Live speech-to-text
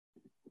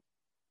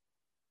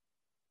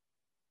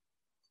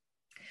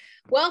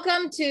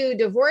Welcome to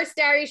Divorce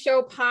Diaries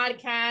Show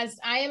podcast.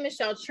 I am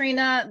Michelle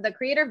Trina, the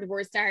creator of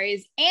Divorce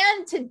Diaries.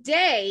 And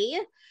today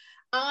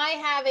I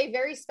have a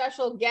very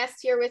special guest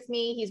here with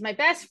me. He's my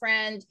best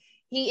friend.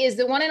 He is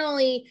the one and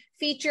only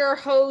feature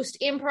host,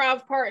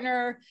 improv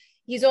partner.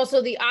 He's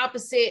also the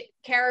opposite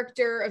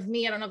character of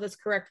me. I don't know if that's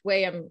the correct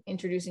way I'm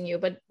introducing you,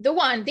 but the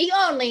one, the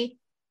only,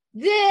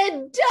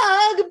 the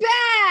Doug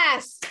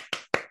Bass.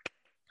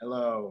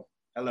 Hello.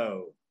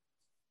 Hello.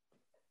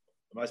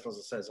 Am I supposed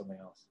to say something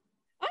else?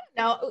 I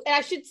don't know.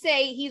 I should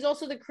say he's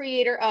also the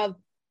creator of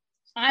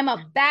I'm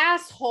a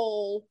Bass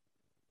Hole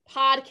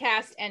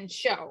podcast and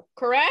show,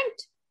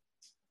 correct?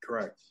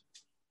 Correct.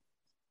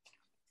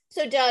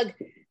 So, Doug,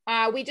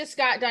 we just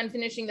got done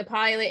finishing the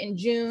pilot in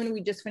June.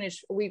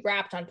 We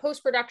wrapped on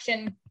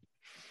post-production.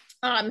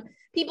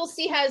 People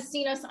has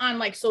seen us on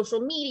like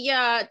social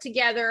media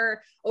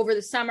together over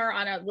the summer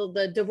on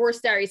the Divorce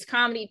Diaries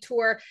comedy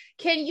tour.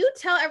 Can you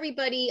tell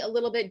everybody a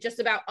little bit just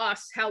about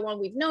us, how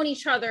long we've known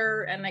each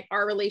other and like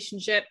our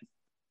relationship?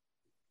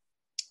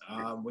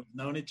 We've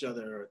known each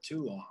other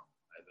too long,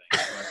 I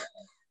think. But,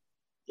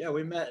 yeah,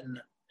 we met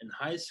in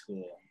high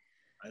school.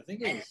 I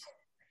think it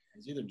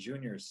was either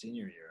junior or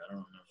senior year. I don't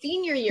know.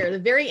 Senior year, the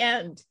very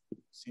end.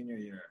 Senior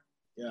year.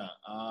 Yeah.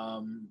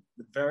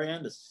 The very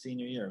end of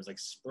senior year. It was like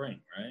spring,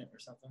 right? Or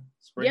something?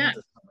 Spring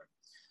into summer.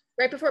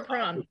 Right before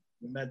prom.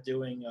 We met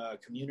doing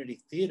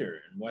community theater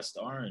in West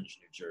Orange,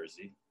 New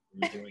Jersey.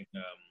 We were doing a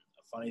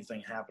funny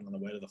thing happened on the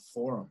way to the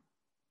Forum.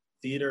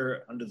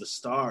 Theater under the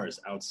stars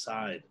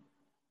outside.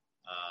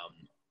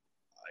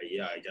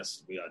 I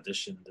guess we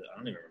auditioned. I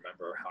don't even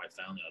remember how I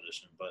found the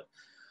audition, but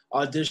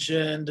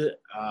auditioned,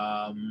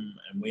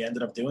 and we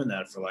ended up doing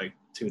that for like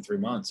 2 or 3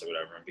 months or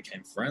whatever, and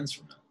became friends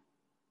from that.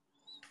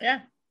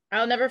 Yeah,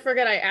 I'll never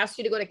forget. I asked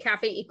you to go to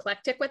Cafe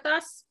Eclectic with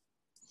us,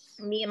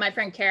 me and my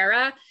friend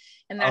Kara,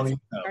 and that's I was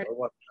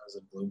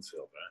in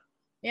Bloomfield, right?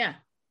 Yeah,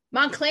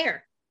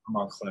 Montclair.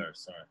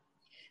 Sorry.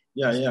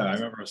 Yeah, I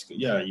remember.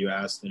 You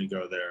asked me to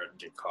go there and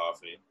get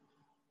coffee.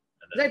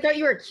 And then, I thought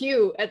you were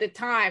cute at the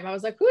time. I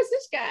was like, "Who is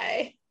this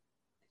guy?"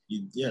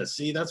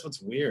 See, that's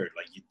what's weird.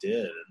 Like you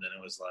did, and then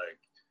it was like,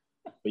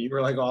 but you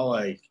were like all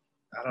like,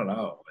 I don't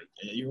know, like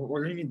you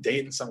were even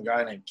dating some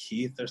guy named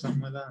Keith or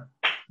something like that.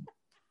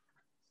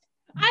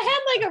 I had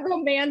like a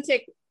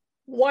romantic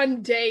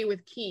one day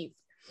with Keith,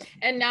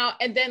 and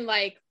then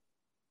like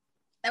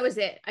that was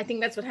it. I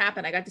think that's what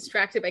happened. I got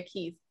distracted by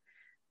Keith.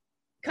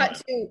 Cut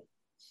to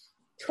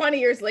 20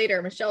 years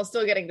later, Michelle's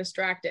still getting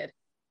distracted.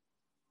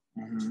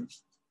 Mm-hmm.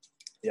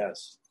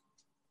 Yes.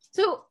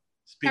 So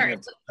speaking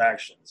of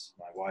distractions,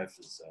 my wife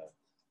is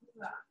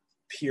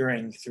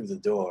peering through the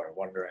door,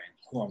 wondering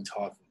who I'm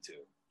talking to.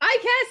 Hi,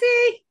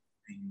 Cassie.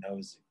 Being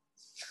nosy.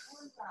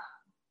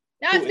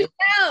 No, it's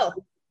Michelle.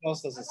 Who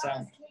else does it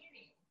sound?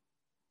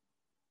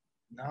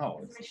 No.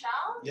 It's Michelle?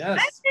 Yes.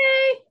 Hi,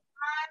 Michelle.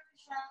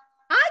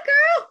 Hi,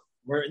 girl.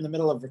 We're in the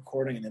middle of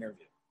recording an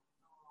interview.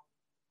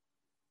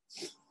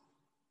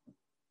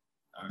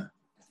 All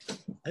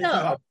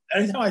right.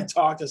 Anytime I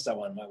talk to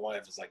someone, my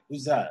wife is like,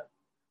 "Who's that?"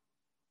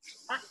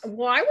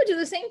 Well, I would do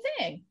the same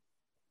thing.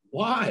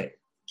 Why?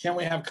 Can't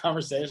we have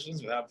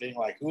conversations without being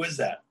like, "Who is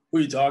that? Who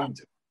are you talking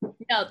to?"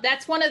 No,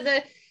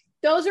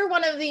 those are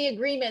one of the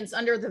agreements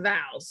under the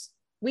vows.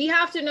 We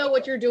have to know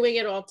what you're doing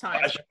at all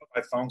times. I should put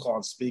my phone call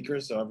on speaker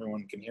so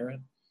everyone can hear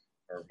it,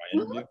 or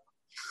my interview.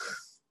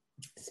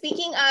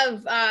 Speaking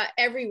of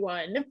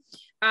everyone,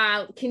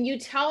 can you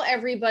tell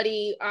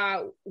everybody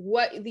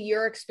what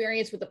your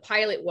experience with the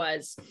pilot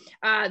was?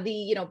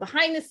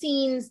 Behind the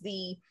scenes,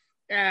 the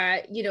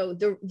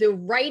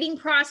writing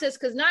process,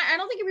 because I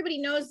don't think everybody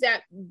knows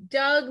that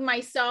Doug,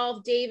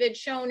 myself, David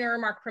Schoner,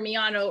 Mark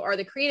Premiano are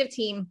the creative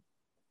team,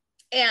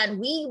 and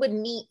we would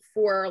meet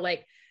for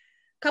like a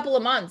couple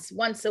of months,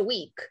 once a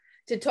week,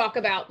 to talk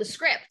about the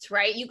script.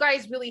 Right? You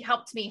guys really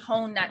helped me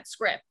hone that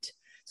script.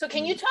 So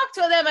can you talk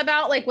to them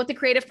about like what the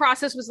creative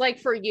process was like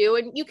for you?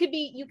 And you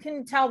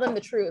can tell them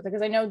the truth,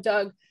 because I know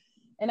Doug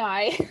and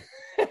I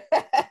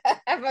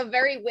have a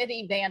very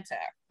witty banter.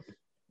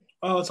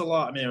 Oh, it's a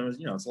lot. I mean,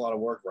 it's a lot of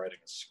work writing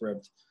a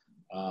script.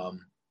 I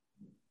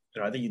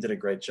think you did a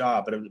great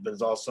job, but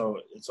it's also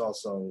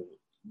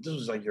this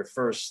was like your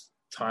first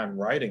time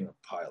writing a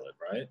pilot,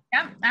 right?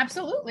 Yeah,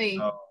 absolutely.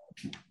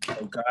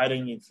 So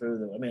guiding you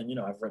through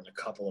I've written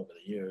a couple over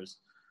the years,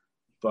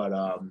 but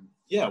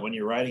when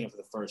you're writing it for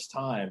the first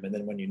time, and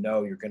then when you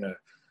know you're going to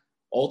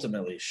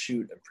ultimately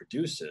shoot and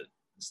produce it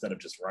instead of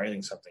just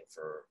writing something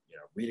for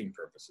reading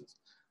purposes.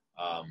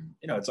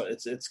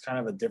 It's kind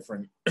of a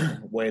different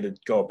way to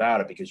go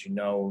about it, because you're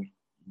going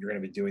to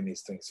be doing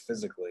these things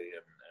physically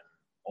and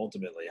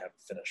ultimately have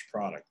a finished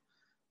product.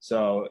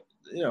 So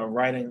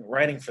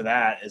writing for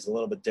that is a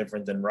little bit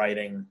different than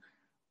writing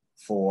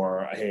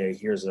for, hey,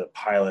 here's a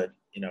pilot,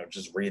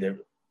 just read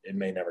it. It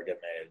may never get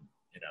made.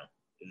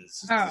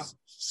 This is a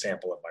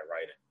sample of my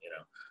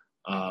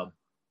writing.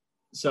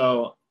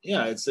 So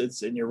yeah, it's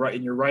and you're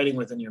writing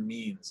within your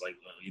means, like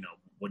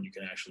what you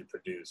can actually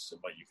produce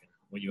and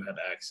what you have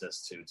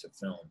access to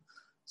film.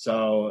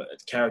 So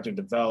it's character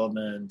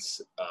development,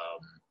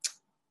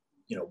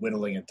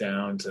 whittling it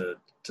down to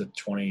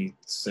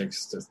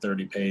 26 to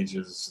 30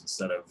 pages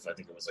instead of, I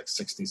think it was like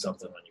 60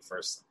 something when you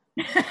first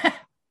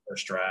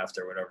draft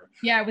or whatever.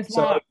 Yeah, it was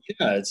so long.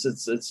 Yeah, it's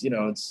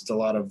it's a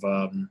lot of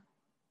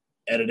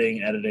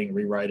editing,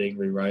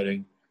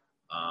 rewriting,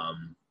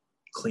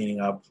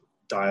 cleaning up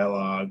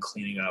dialogue,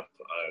 cleaning up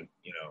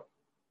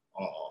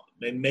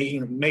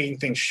making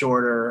things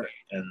shorter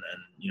and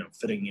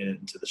fitting it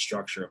into the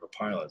structure of a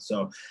pilot.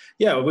 So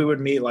yeah, we would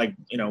meet like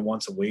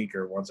once a week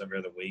or once every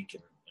other week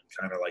and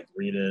kind of like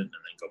read it and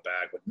then go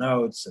back with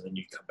notes, and then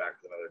you come back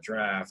with another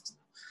draft.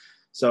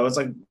 So it's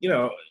like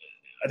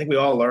I think we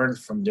all learned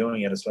from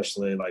doing it,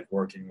 especially like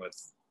working with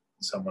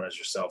someone as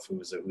yourself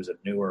who's a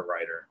newer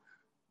writer.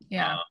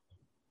 Yeah.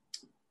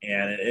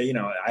 And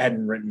I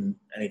hadn't written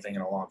anything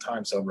in a long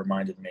time, so it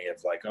reminded me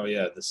of like, oh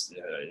yeah, this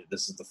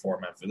is the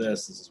format for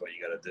this. This is what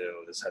you got to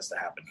do. This has to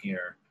happen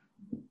here.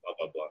 Blah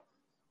blah blah.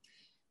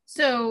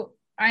 So,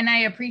 and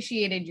I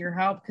appreciated your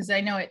help because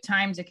I know at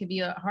times it could be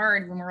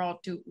hard when we're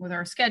all with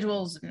our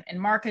schedules. And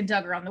Mark and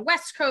Doug are on the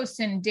West Coast,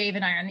 and Dave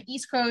and I are on the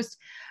East Coast.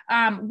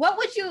 What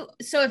would you?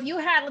 So, if you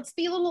had, let's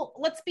be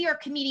our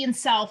comedian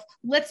self.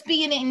 Let's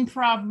be in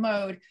improv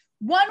mode.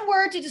 One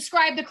word to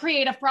describe the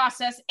creative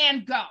process,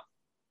 and go.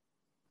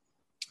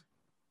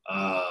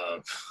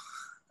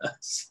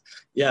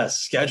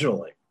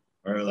 Scheduling,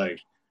 or like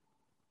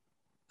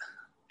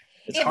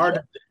it's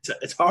hard.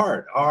 It's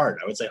hard. I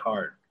would say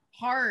hard.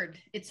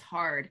 It's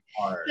hard.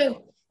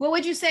 So what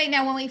would you say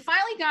now when we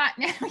finally got,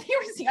 now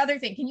here's the other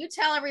thing. Can you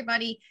tell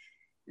everybody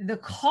the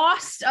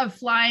cost of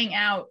flying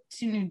out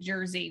to New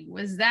Jersey?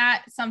 Was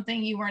that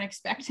something you weren't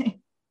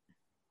expecting?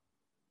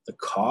 The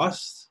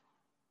cost?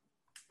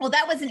 Well,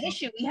 that was an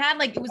issue. We had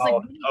like, it was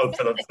for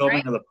the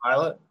filming of the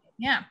pilot?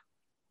 Yeah.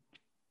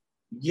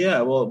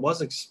 Yeah, well, it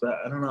was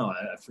I don't know.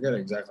 I forget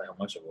exactly how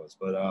much it was,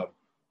 but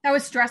that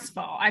was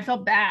stressful. I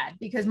felt bad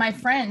because my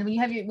friend,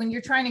 when you're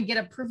trying to get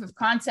a proof of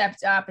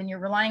concept up and you're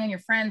relying on your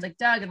friends like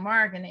Doug and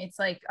Mark, and it's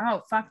like,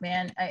 oh fuck,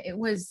 man, it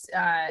was.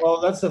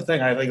 Well, that's the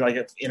thing. I think like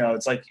it's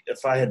like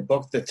if I had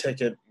booked the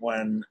ticket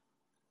when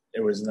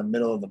it was in the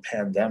middle of the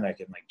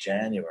pandemic in like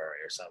January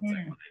or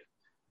something,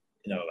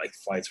 like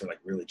flights were like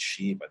really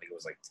cheap. I think it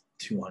was like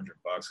 $200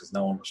 because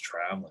no one was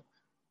traveling.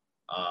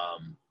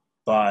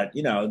 But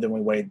then we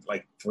wait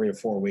like 3 or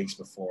 4 weeks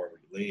before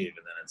we leave,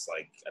 and then it's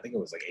like I think it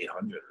was like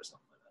 800 or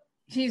something like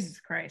that. Jesus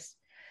Christ!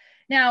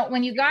 Now,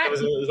 when you got, it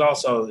was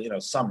also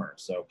summer,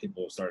 so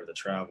people started to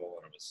travel,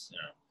 and it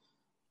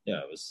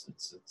was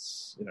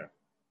it's.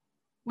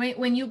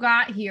 When you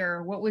got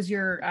here, what was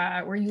your?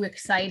 Were you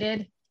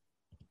excited?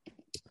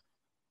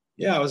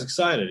 Yeah, I was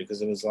excited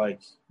because it was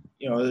like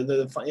it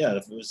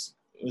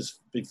was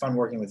big fun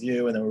working with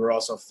you, and then we were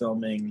also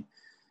filming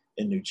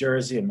in New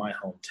Jersey, in my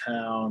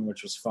hometown,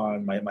 which was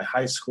fun. My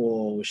high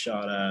school was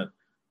shot at,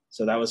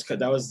 so that was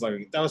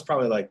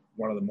probably like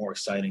one of the more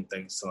exciting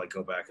things to like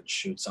go back and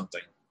shoot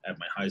something at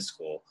my high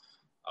school,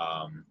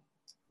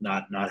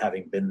 not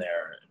having been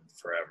there in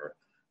forever.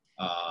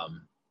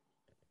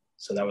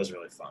 So that was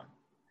really fun.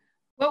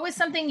 What was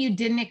something you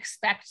didn't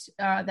expect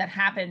that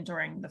happened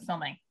during the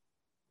filming?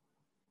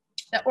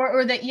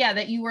 Or that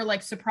you were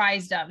like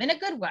surprised of in a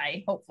good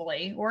way,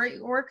 hopefully, or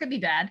it could be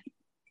bad.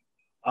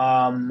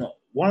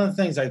 One of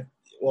the things I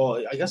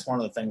guess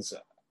one of the things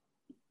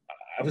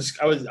I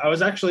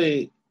was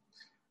actually,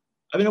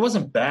 I mean, it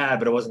wasn't bad,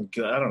 but it wasn't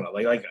good. I don't know,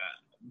 like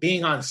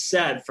being on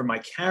set for my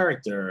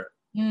character.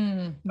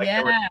 There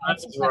were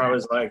times where I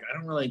was like, I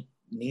don't really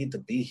need to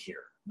be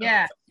here.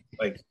 Yeah.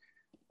 Like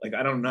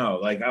I don't know.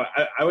 Like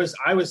I was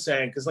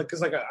saying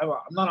because I'm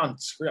not on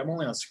screen. I'm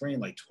only on screen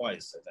like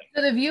twice, I think.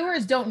 So the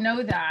viewers don't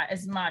know that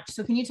as much.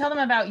 So can you tell them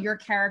about your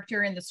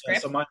character in the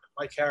script? So my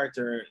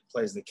character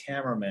plays the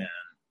cameraman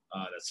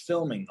that's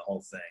filming the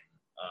whole thing,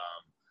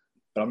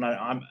 but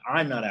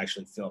I'm not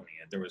actually filming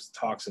it. There was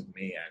talks of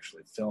me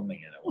actually filming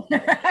it at one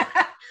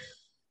point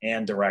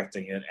and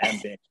directing it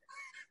and being,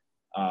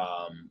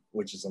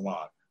 which is a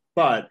lot.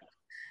 But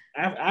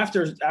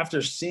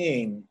after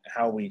seeing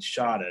how we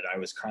shot it, I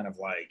was kind of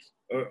like,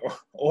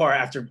 or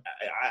after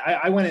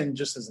I went in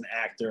just as an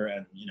actor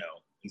and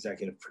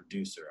executive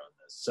producer on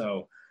this.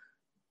 So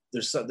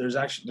there's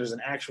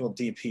an actual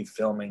DP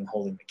filming,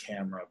 holding the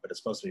camera, but it's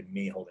supposed to be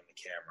me holding the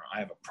camera. I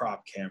have a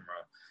prop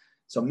camera,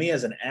 so me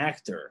as an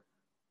actor,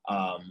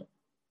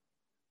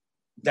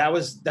 that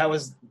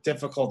was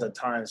difficult at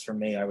times for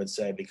me, I would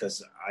say,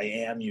 because I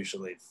am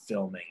usually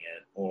filming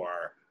it,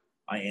 or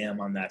I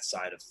am on that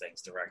side of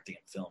things, directing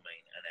and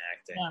filming and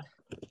acting.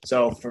 Yeah.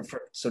 So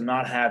so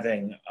not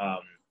having a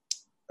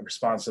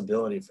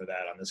responsibility for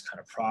that on this kind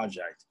of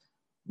project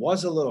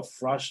was a little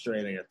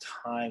frustrating at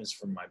times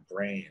for my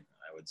brain,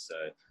 I would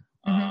say,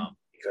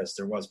 because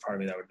there was part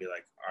of me that would be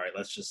like, all right,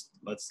 let's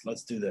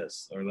do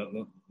this, or let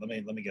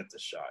me get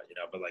this shot,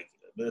 but like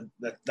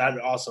that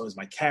also is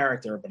my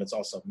character, but it's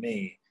also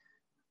me,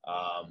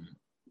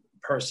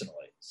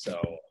 personally.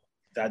 So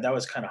that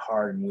was kind of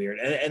hard and weird.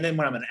 And then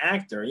when I'm an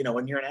actor,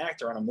 when you're an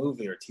actor on a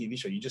movie or a TV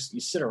show, you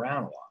sit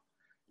around a lot.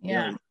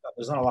 Yeah.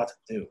 There's not a lot to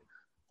do.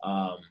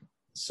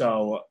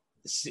 So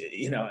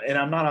you know, and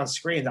I'm not on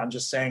screen. I'm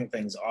just saying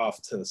things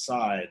off to the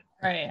side,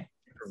 Right.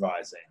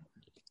 improvising,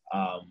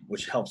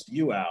 which helps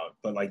you out.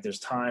 But like, there's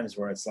times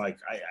where it's like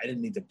I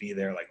didn't need to be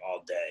there like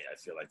all day. I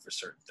feel like for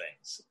certain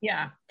things,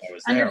 Yeah. I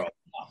was there,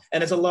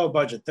 and it's a low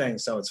budget thing,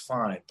 so it's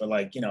fine. But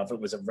like, you know, if it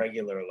was a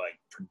regular like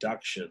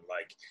production,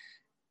 like,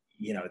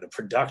 you know, the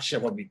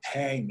production would be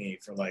paying me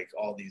for like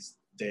all these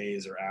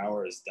days or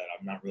hours that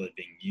I'm not really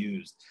being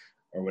used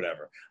or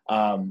whatever.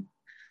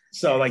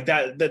 So like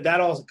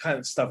that all kind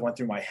of stuff went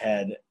through my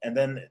head, and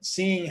then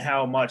seeing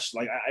how much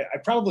like I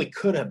probably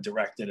could have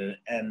directed it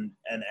and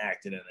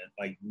acted in it,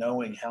 like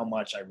knowing how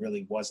much I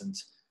really wasn't,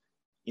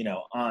 you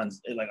know, on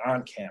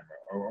camera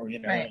or you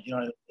know, Right. you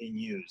know, being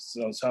used.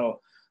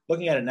 So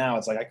looking at it now,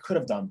 it's like I could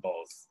have done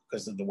both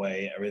because of the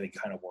way everything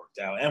kind of worked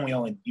out, and we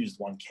only used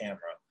one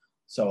camera,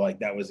 so like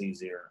that was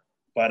easier.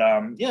 But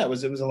yeah, it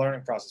was a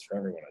learning process for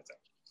everyone, I think.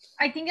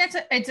 I think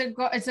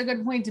it's a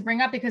good point to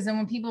bring up, because then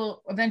when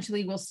people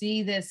eventually will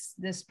see this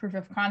proof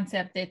of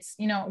concept, it's,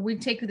 you know, we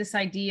take this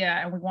idea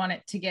and we want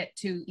it to get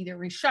to either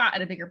reshot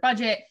at a bigger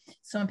budget.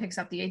 Someone picks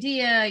up the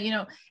idea, you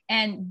know,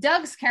 and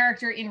Doug's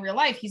character in real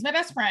life, he's my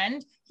best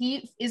friend.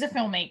 He is a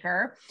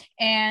filmmaker,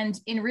 and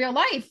in real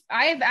life,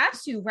 I have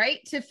asked you, right,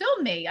 to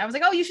film me. I was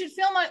like, oh, you should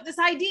film this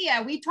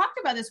idea. We talked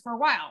about this for a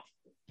while,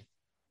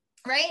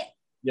 right?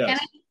 Yes. And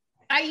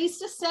I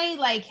used to say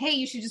like, hey,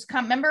 you should just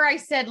come. Remember I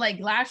said like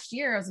last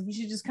year, I was like, you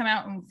should just come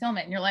out and film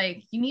it. And you're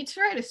like, you need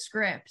to write a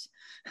script.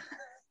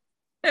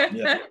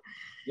 Yeah.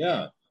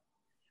 Yeah.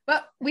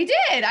 But we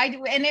did. And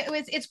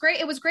it's great.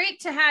 It was great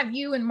to have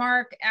you and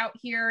Mark out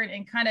here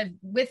and kind of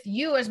with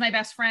you as my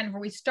best friend, where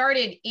we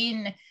started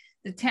in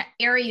the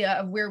area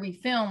of where we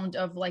filmed,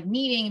 of like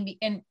meeting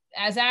and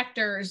as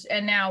actors,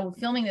 and now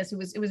filming this.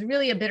 It was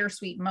really a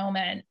bittersweet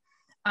moment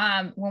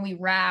when we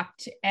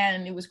wrapped,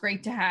 and it was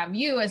great to have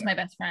you as my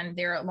best friend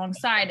there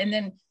alongside. And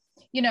then,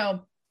 you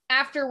know,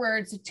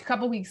 afterwards, a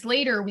couple weeks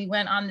later, we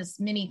went on this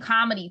mini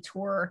comedy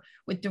tour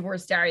with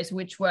Divorce Diaries,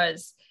 which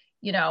was,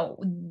 you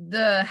know,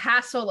 the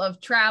hassle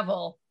of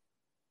travel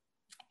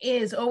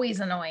is always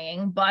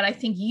annoying, but I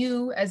think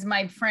you as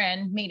my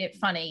friend made it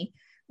funny,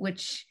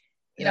 which,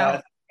 you know,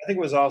 I think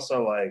it was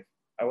also like,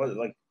 I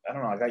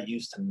don't know, I got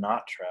used to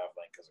not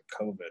traveling because of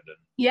COVID, and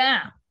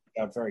yeah,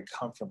 got very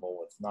comfortable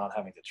with not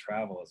having to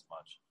travel as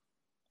much.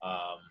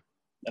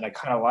 And I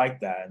kind of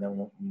liked that. And then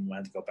when I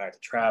had to go back to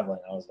traveling,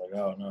 I was like,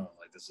 oh no,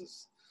 like this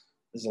is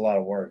a lot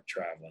of work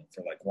traveling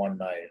for like one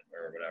night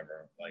or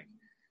whatever. Like,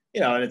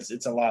 you know, and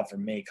it's a lot for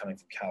me coming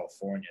from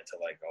California to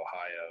like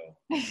Ohio,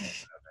 you know,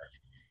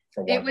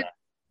 for one night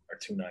or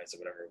 2 nights or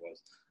whatever it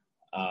was.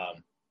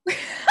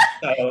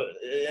 So,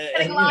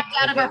 getting locked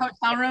out of our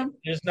hotel room.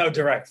 There's no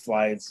direct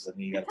flights,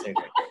 and you got to take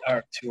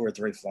like 2 or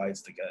 3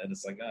 flights to get. And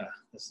it's like,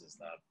 this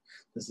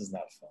is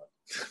not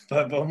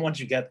fun. But once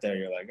you get there,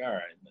 you're like, all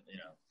right, you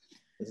know,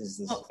 this is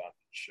a fun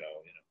show,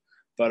 you know.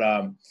 But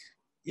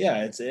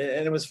yeah,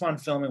 it was fun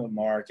filming with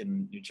Mark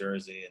in New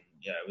Jersey, and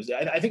yeah, it was.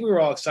 I think we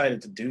were all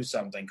excited to do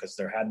something because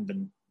there hadn't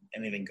been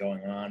anything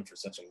going on for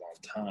such a long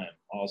time,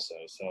 also.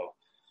 So,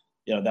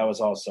 you know, that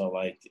was also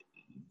like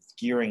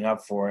gearing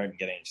up for it and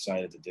getting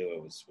excited to do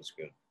it was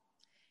good.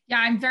 Yeah,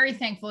 I'm very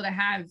thankful to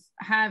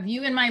have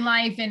you in my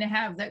life and to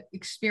have the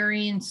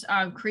experience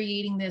of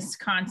creating this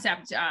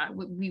concept.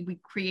 We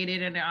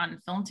created it on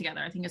film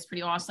together. I think it's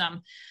pretty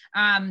awesome.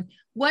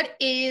 What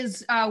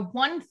is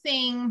one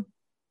thing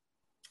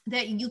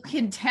that you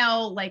can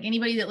tell, like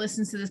anybody that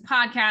listens to this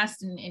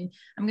podcast, and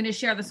I'm going to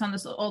share this on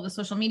all the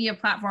social media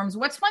platforms.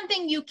 What's one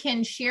thing you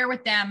can share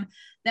with them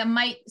that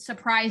might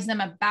surprise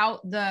them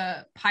about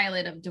the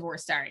pilot of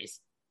Divorce Diaries?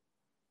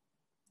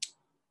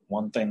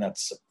 One thing that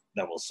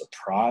will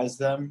surprise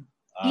them.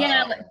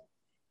 Yeah.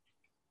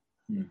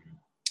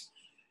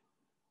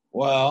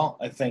 Well,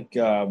 I think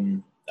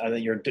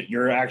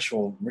your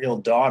actual real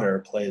daughter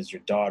plays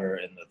your daughter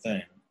in the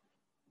thing.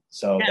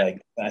 So yeah.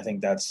 I think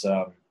that's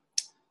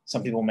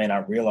some people may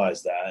not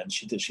realize that, and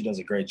she does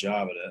a great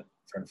job at it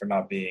for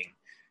not being,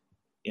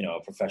 you know,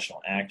 a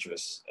professional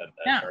actress at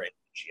her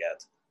age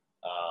yet.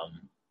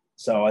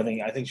 So I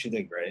think she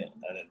did great.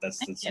 That's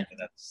something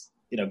that's,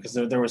 you know, because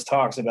there was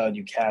talks about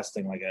you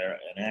casting like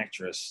an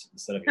actress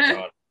instead of your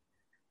daughter.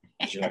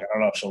 She's like, I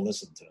don't know if she'll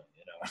listen to it,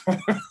 you know.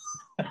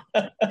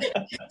 We had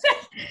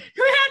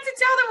to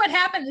tell them what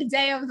happened the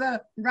day of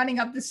the running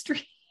up the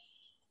street.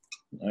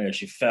 Oh yeah,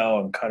 she fell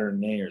and cut her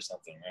knee or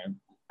something,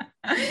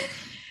 right?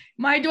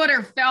 My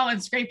daughter fell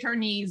and scraped her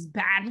knees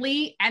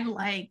badly, and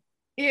like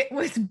it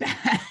was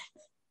bad.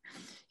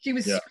 She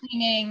was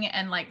screaming,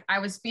 and like I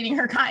was feeding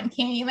her cotton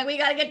candy, like, we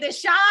gotta get this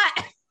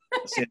shot.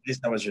 See, at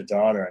least that was your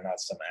daughter and not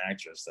some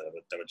actress that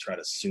would try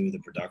to sue the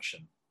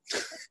production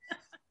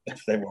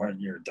if they weren't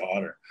your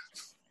daughter.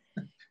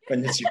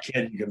 When it's your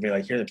kid, you can be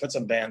like, here, put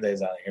some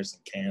Band-Aids on it, here's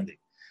some candy.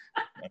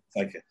 It's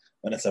like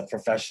when it's a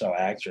professional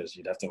actress,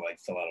 you'd have to like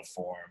fill out a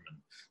form and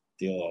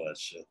deal with all that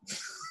shit.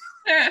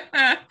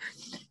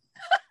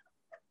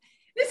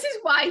 This is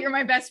why you're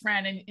my best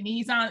friend, and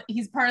he's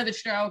part of the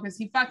show, because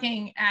he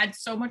fucking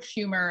adds so much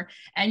humor,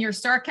 and your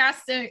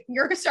sarcasm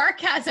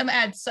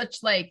adds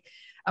such like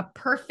a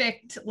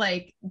perfect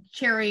like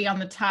cherry on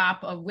the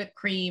top of whipped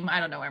cream. I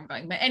don't know where I'm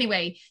going, but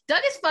anyway,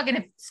 Doug is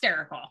fucking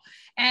hysterical.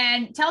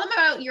 And tell them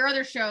about your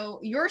other show,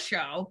 your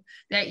show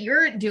that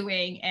you're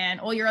doing, and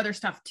all your other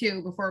stuff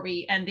too before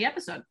we end the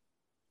episode.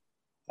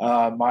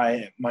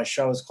 My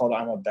show is called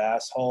I'm a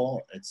Bass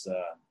Hole. It's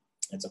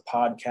a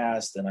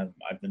podcast, and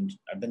I've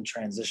been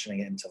transitioning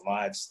it into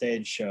live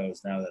stage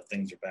shows now that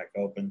things are back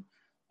open.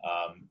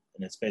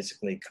 And it's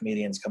basically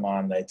comedians come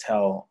on, they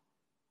tell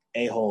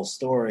a-hole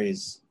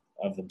stories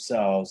of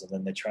themselves, and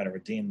then they try to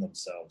redeem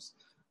themselves.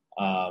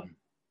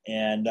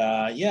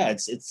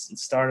 It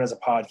started as a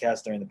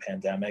podcast during the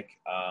pandemic.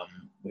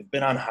 We've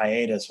been on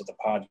hiatus with the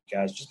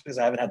podcast just because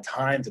I haven't had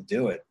time to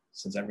do it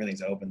since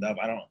everything's opened up.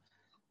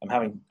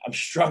 I'm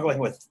struggling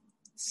with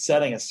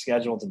setting a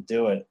schedule to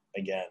do it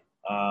again.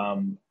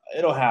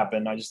 It'll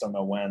happen. I just don't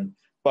know when.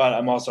 But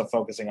I'm also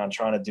focusing on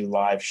trying to do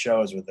live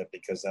shows with it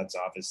because that's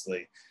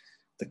obviously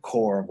the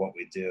core of what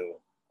we do.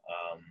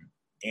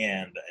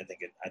 And I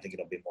think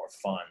it'll be more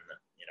fun,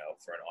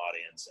 for an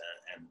audience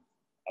and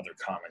other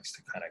comics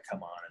to kind of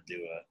come on and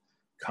do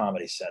a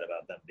comedy set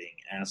about them being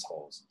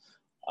assholes.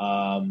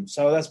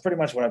 So that's pretty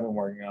much what I've been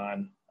working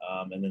on.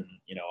 And then,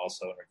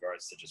 also in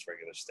regards to just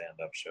regular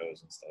stand-up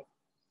shows and stuff.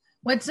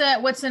 What's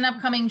an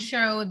upcoming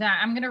show that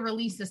I'm going to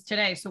release this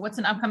today? So what's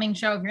an upcoming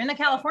show if you're in the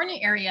California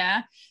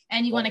area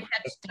and you want to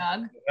catch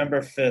Doug?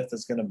 November 5th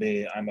is going to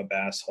be I'm a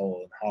Bass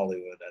Hole in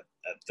Hollywood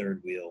at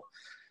Third Wheel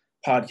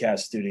Podcast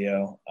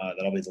Studio.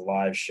 That'll be the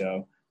live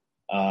show.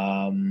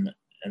 And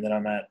then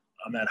I'm at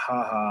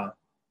HaHa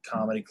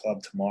Comedy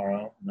Club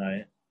tomorrow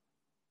night,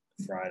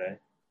 Friday,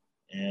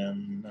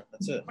 and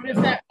that's it. What is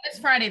that? It's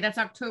Friday. That's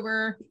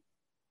October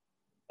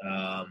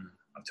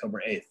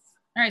 8th.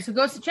 All right, so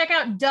go check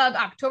out Doug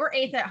October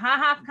 8th at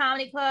HaHa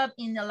Comedy Club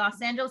in the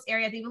Los Angeles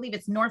area. I believe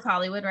it's North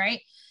Hollywood,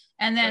 right?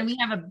 And then we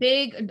have a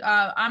big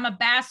I'm a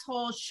Bass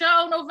Hole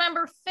show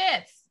November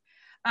 5th.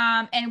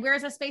 And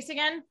where's the space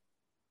again?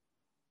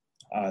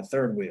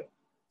 Third Wheel.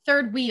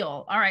 Third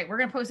Wheel. All right, we're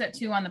going to post that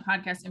too on the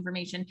podcast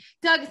information.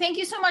 Doug, thank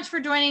you so much for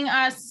joining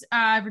us,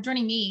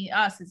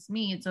 It's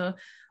me. It's a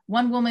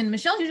one woman.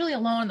 Michelle's usually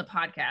alone on the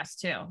podcast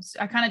too. So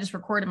I kind of just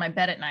recorded my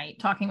bed at night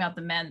talking about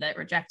the men that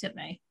rejected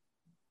me.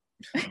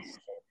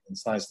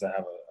 It's nice to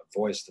have a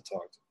voice to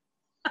talk to.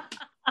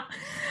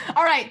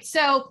 All right,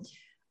 so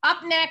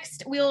up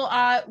next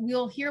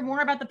we'll hear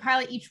more about the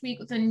pilot each week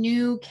with a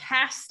new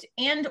cast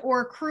and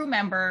or crew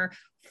member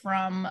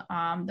from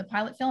the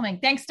pilot filming.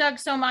 Thanks, Doug,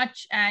 so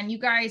much, and you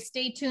guys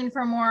stay tuned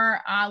for more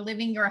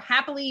Living Your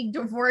Happily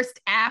Divorced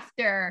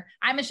After.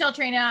 I'm Michelle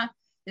Trina.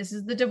 This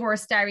is the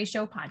Divorce Diary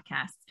Show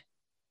podcast.